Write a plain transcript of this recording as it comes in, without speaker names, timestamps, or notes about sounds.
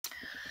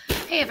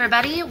Hey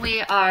everybody, we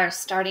are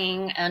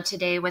starting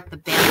today with the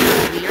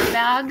Bandolier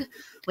Bag,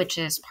 which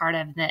is part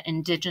of the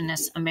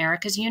Indigenous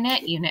Americas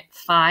Unit, Unit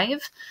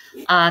 5.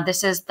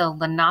 This is the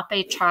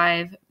Lenape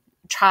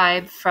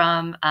tribe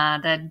from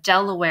the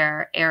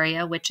Delaware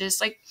area, which is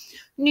like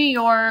New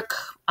York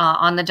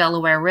on the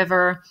Delaware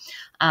River.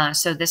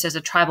 So this is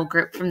a tribal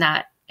group from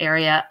that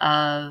area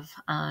of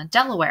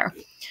Delaware.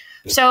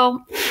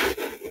 So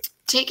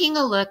taking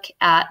a look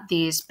at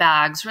these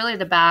bags, really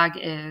the bag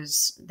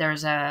is,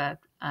 there's an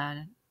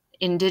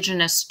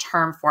indigenous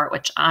term for it,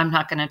 which I'm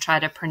not going to try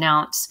to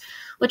pronounce,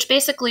 which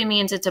basically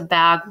means it's a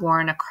bag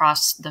worn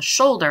across the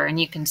shoulder. And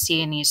you can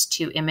see in these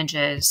two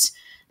images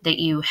that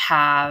you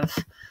have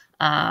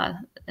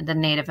the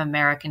Native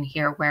American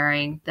here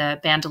wearing the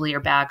bandolier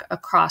bag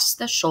across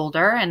the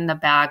shoulder, and the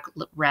bag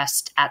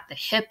rests at the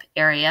hip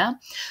area.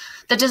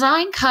 The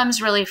design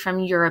comes really from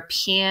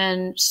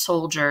European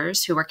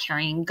soldiers who were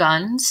carrying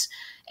guns,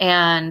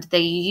 and they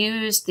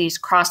used these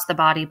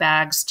cross-the-body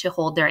bags to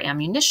hold their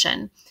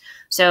ammunition.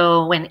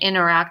 So when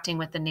interacting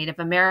with the Native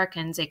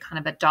Americans, they kind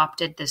of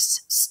adopted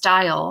this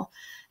style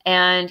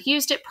and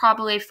used it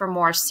probably for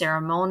more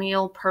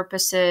ceremonial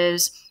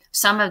purposes.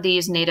 Some of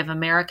these Native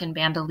American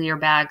bandolier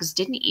bags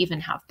didn't even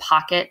have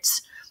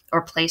pockets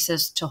or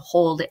places to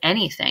hold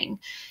anything.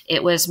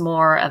 It was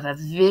more of a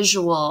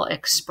visual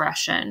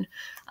expression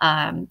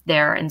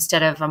there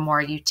instead of a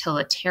more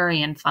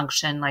utilitarian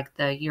function like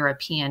the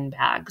European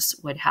bags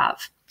would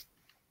have.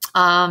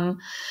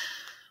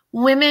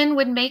 Women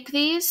would make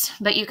these,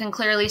 but you can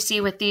clearly see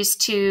with these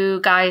two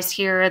guys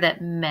here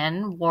that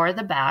men wore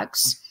the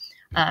bags.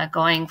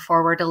 Going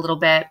forward a little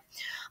bit,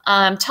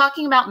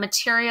 talking about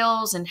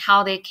materials and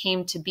how they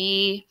came to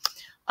be.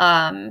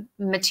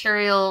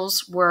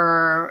 Materials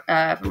were,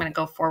 I'm going to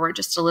go forward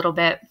just a little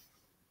bit,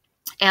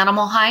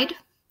 animal hide.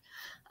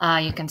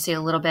 You can see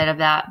a little bit of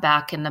that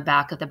back in the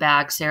back of the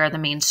bags there, the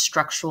main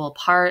structural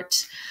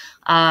part.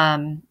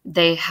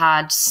 They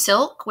had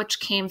silk, which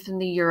came from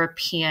the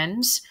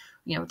Europeans,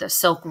 you know, the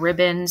silk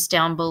ribbons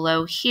down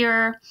below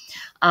here.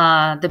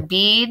 The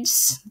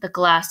beads, the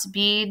glass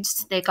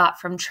beads, they got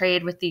from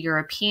trade with the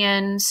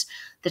Europeans.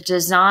 The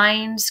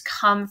designs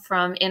come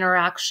from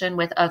interaction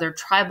with other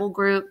tribal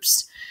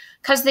groups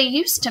because they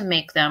used to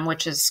make them,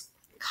 which is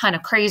kind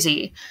of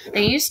crazy.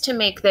 They used to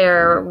make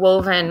their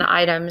woven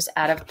items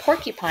out of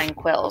porcupine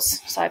quills.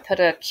 So I put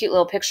a cute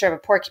little picture of a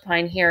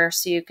porcupine here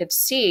so you could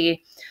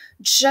see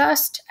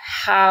just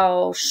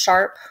how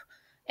sharp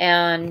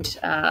and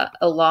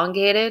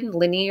elongated,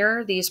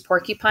 linear these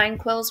porcupine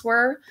quills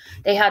were.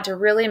 They had to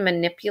really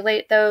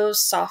manipulate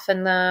those,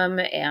 soften them,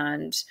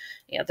 and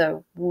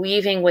the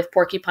weaving with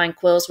porcupine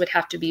quills would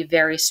have to be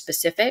very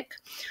specific.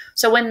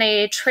 So when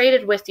they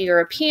traded with the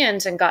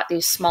Europeans and got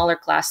these smaller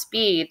glass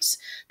beads,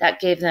 that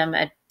gave them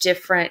a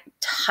different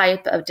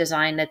type of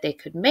design that they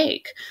could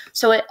make.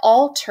 So it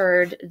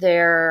altered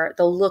the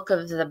look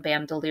of the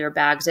bandolier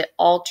bags. It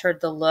altered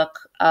the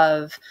look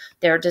of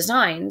their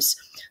designs.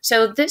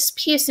 So this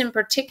piece in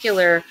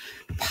particular,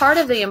 part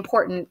of the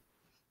important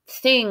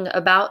thing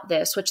about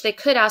this, which they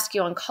could ask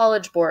you on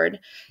College Board,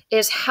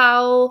 is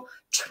how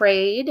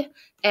trade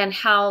and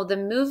how the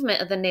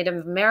movement of the Native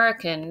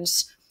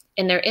Americans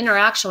and their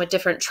interaction with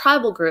different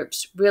tribal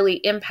groups really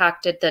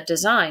impacted the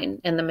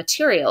design and the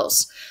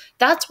materials.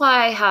 That's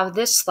why I have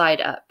this slide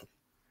up.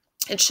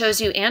 It shows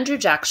you Andrew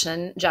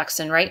Jackson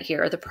right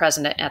here, the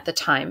president at the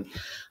time.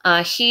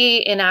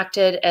 He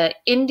enacted an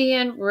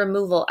Indian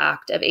Removal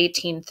Act of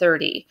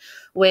 1830,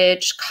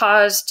 which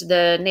caused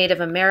the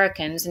Native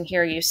Americans, and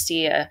here you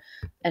see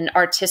an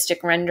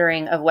artistic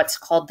rendering of what's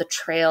called the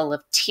Trail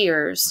of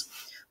Tears,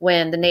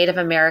 when the Native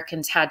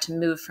Americans had to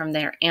move from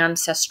their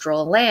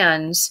ancestral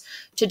lands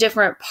to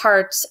different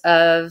parts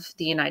of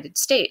the United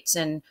States.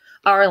 And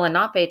our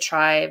Lenape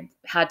tribe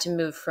had to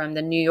move from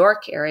the New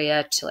York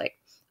area to like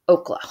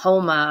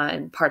Oklahoma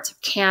and parts of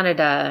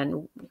Canada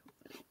and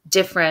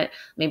different,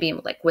 maybe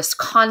like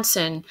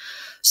Wisconsin.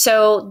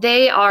 So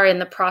they are in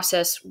the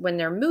process, when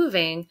they're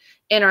moving,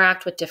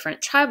 interact with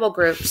different tribal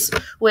groups,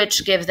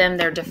 which give them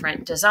their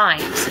different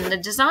designs. And the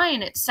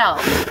design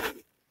itself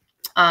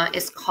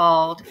is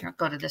called, here,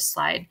 go to this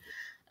slide,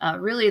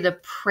 really the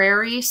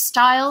prairie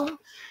style.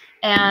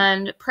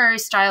 And prairie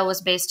style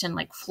was based in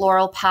like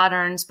floral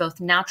patterns,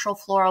 both natural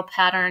floral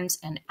patterns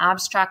and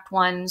abstract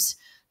ones.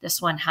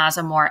 This one has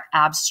a more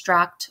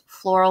abstract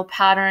floral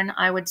pattern,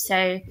 I would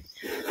say.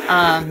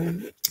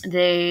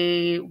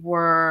 They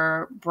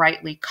were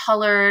brightly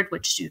colored,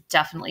 which you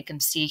definitely can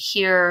see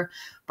here,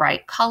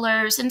 bright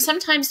colors. And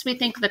sometimes we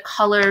think the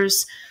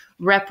colors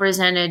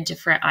represented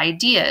different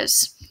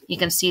ideas. You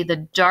can see the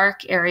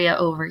dark area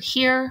over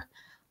here,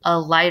 a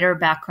lighter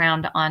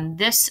background on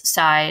this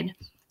side.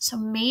 So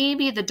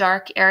maybe the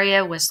dark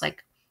area was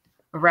like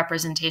a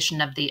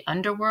representation of the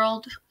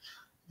underworld.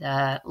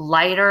 The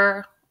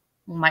lighter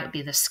might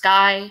be the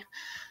sky.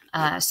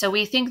 So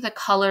we think the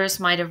colors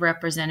might have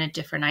represented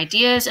different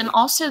ideas, and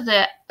also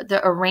the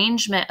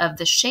arrangement of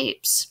the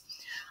shapes.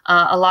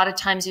 A lot of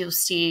times you'll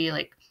see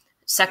like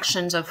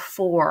sections of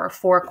four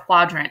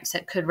quadrants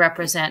that could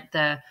represent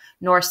the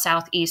north,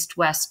 south, east,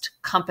 west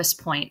compass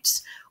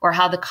points, or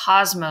how the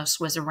cosmos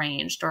was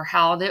arranged, or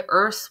how the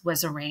earth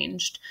was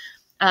arranged.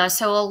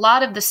 So a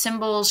lot of the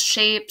symbols,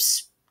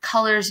 shapes,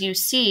 colors you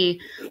see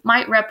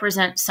might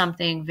represent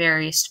something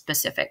very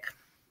specific.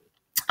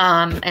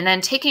 And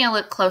then taking a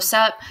look close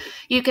up,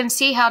 you can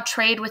see how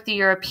trade with the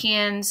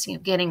Europeans,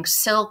 getting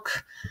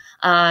silk,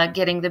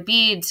 getting the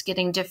beads,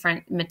 getting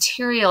different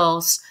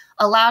materials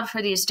allowed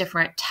for these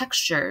different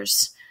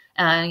textures,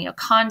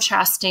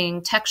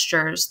 contrasting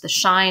textures, the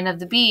shine of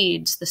the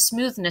beads, the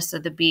smoothness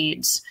of the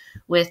beads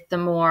with the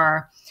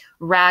more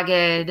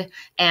ragged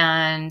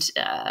and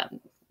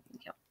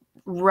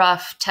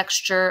rough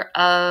texture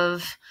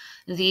of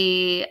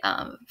the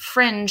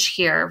fringe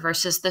here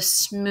versus the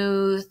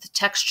smooth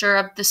texture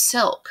of the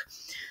silk.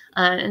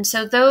 And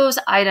so those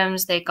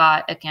items they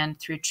got, again,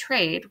 through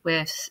trade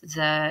with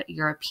the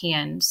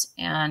Europeans.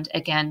 And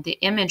again, the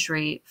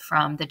imagery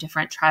from the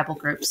different tribal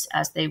groups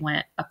as they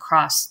went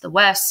across the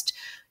West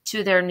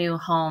to their new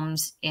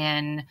homes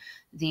in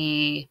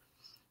the,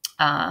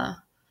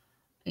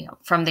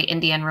 from the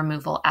Indian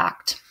Removal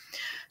Act.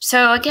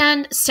 So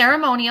again,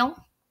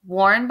 ceremonial,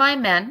 worn by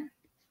men,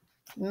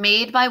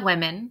 made by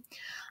women,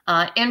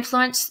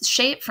 influenced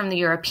shape from the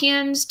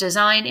Europeans,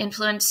 design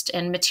influenced,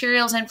 and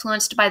materials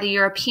influenced by the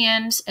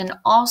Europeans, and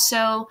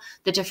also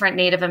the different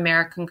Native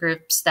American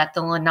groups that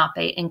the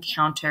Lenape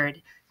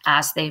encountered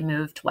as they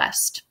moved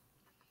west.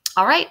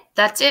 All right,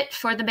 that's it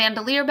for the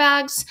bandolier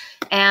bags,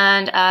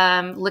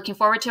 and looking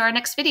forward to our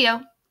next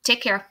video.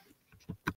 Take care.